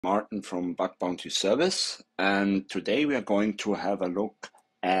Martin from Bug Bounty Service, and today we are going to have a look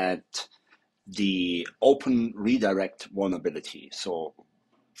at the open redirect vulnerability. So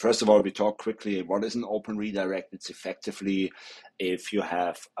first of all, we talk quickly, what is an open redirect? It's effectively if you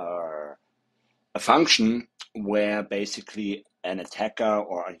have a function where basically an attacker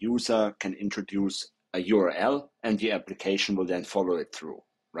or a user can introduce a URL and the application will then follow it through,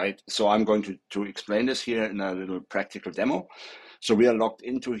 right? So I'm going to explain this here in a little practical demo. So we are logged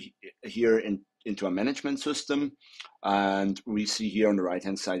into into a management system, and we see here on the right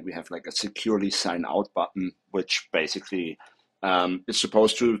hand side we have like a securely sign out button, which basically is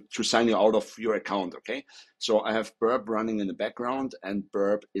supposed to sign you out of your account. Okay, so I have Burp running in the background, and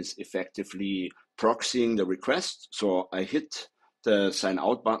Burp is effectively proxying the request. So I hit the sign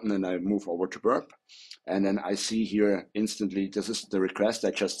out button and I move over to Burp. And then I see here instantly, this is the request I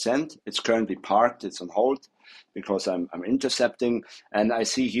just sent. It's currently parked, it's on hold because I'm intercepting. And I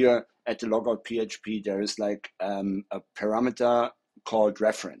see here at the logout PHP, there is like a parameter called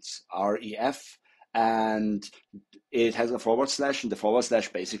reference, REF, and it has a forward slash, and the forward slash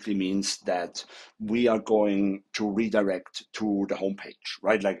basically means that we are going to redirect to the homepage,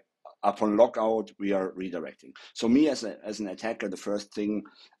 right? Like upon logout, we are redirecting. So me as an attacker, the first thing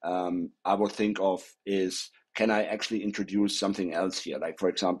I will think of is, can I actually introduce something else here? Like, for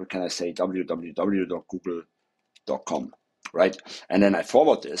example, can I say www.google.com, right? And then I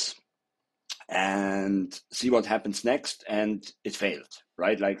forward this and see what happens next, and it failed,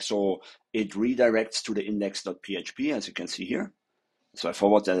 right? Like, so it redirects to the index.php, as you can see here. So I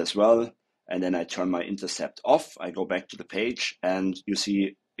forward that as well, and then I turn my intercept off. I go back to the page, and you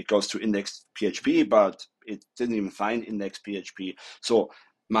see it goes to index.php, but it didn't even find index.php. So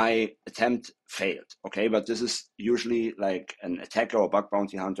my attempt failed, okay? But this is usually like an attacker or bug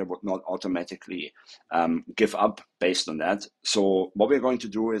bounty hunter would not automatically give up based on that. So what we're going to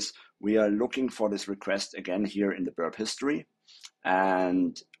do is we are looking for this request again here in the burp history,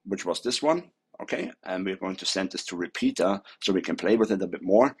 and which was this one. Okay, and we're going to send this to repeater so we can play with it a bit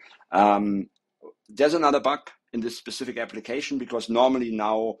more. There's another bug in this specific application because normally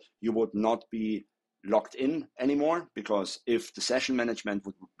now you would not be logged in anymore, because if the session management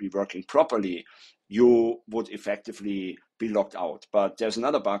would be working properly, you would effectively be logged out. But there's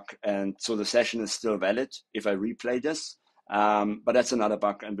another bug, and so the session is still valid if I replay this. But that's another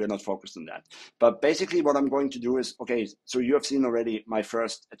bug, and we're not focused on that. But basically what I'm going to do is, okay, so you have seen already my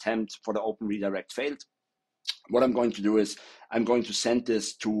first attempt for the open redirect failed. What I'm going to do is I'm going to send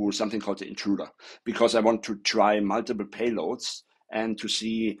this to something called the intruder, because I want to try multiple payloads and to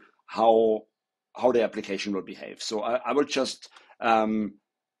see how the application will behave. So I will just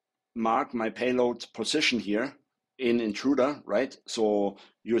mark my payload position here in intruder, right? So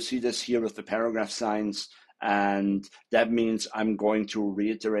you see this here with the paragraph signs, and that means I'm going to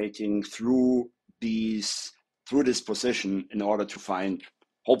reiterating through this position in order to find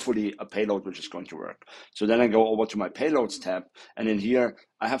hopefully a payload which is going to work. So then I go over to my payloads tab, and in here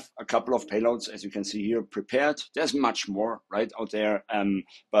I have a couple of payloads, as you can see here, prepared. There's much more right out there,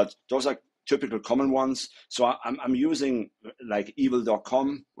 but those are typical common ones. So I'm using like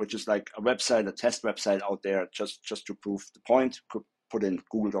evil.com, which is like a website, a test website out there, just to prove the point. Could put in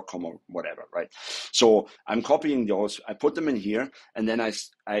google.com or whatever, right? So I'm copying those, I put them in here, and then I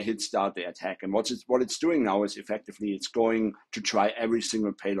hit start the attack. And what it's doing now is effectively it's going to try every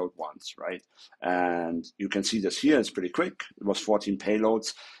single payload once, right? And you can see this here, it's pretty quick. It was 14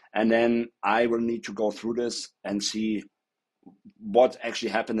 payloads. And then I will need to go through this and see what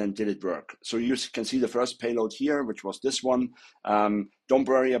actually happened and did it work. So you can see the first payload here, which was this one. Don't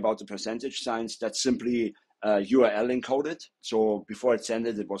worry about the percentage signs. That's simply URL encoded. So before it sent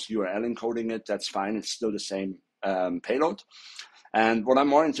it, it was URL encoding it. That's fine. It's still the same payload. And what I'm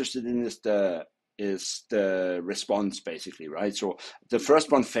more interested in is the response, basically, right? So the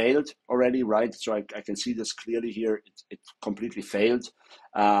first one failed already, right? So I can see this clearly here. It completely failed.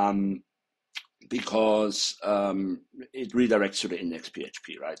 Because it redirects to the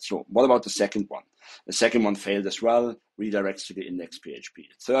index.php, right? So what about the second one? The second one failed as well, redirects to the index.php.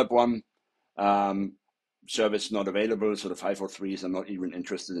 The third one, service not available, so the 503s, I'm not even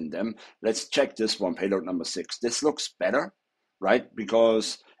interested in them. Let's check this one, payload number 6. This looks better, right?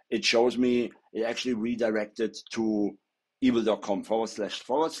 Because it shows me it actually redirected to evil.com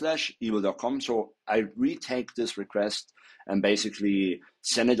 / evil.com. So I retake this request and basically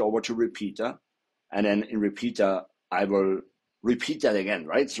send it over to repeater. And then in repeater, I will repeat that again,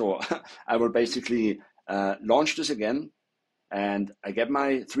 right? So I will basically launch this again, and I get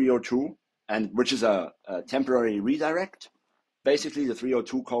my 302, and which is a temporary redirect. basically the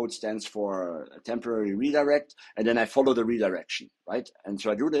 302 code stands for a temporary redirect, and then I follow the redirection, right? And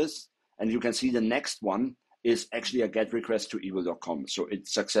so I do this, and you can see the next one is actually a get request to evil.com. So it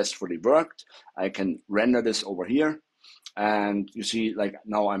successfully worked. I can render this over here, and you see like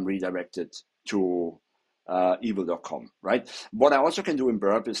now I'm redirected to evil.com, right? What I also can do in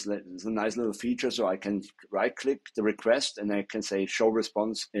Burp is there's a nice little feature, so I can right click the request and I can say show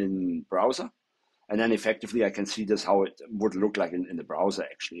response in browser. And then effectively I can see this how it would look like in the browser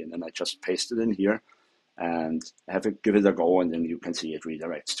actually. And then I just paste it in here and have it, give it a go, and then you can see it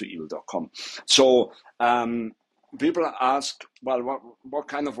redirects to evil.com. So people ask, well, what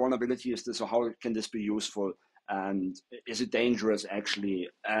kind of vulnerability is this, or how can this be useful? And is it dangerous actually?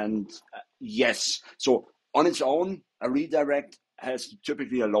 And yes, so on its own, a redirect has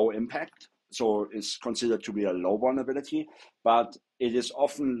typically a low impact. So it's considered to be a low vulnerability, but it is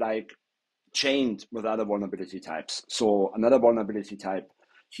often like chained with other vulnerability types. So another vulnerability type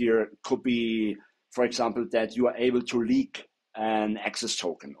here could be, for example, that you are able to leak an access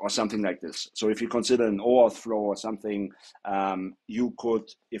token or something like this. So if you consider an OAuth flow or something, you could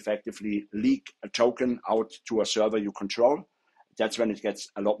effectively leak a token out to a server you control. That's when it gets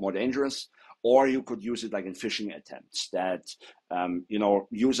a lot more dangerous. Or you could use it like in phishing attempts that,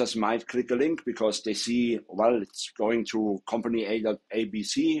 users might click a link because they see, well, it's going to company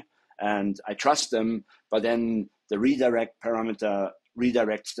ABC and I trust them, but then the redirect parameter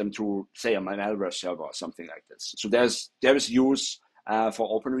redirects them to, say, a malware server or something like this. So there is use for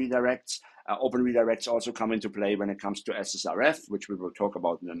open redirects. Open redirects also come into play when it comes to SSRF, which we will talk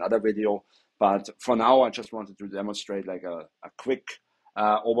about in another video. But for now, I just wanted to demonstrate like a quick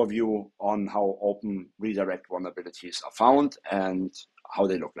overview on how open redirect vulnerabilities are found and how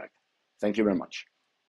they look like. Thank you very much.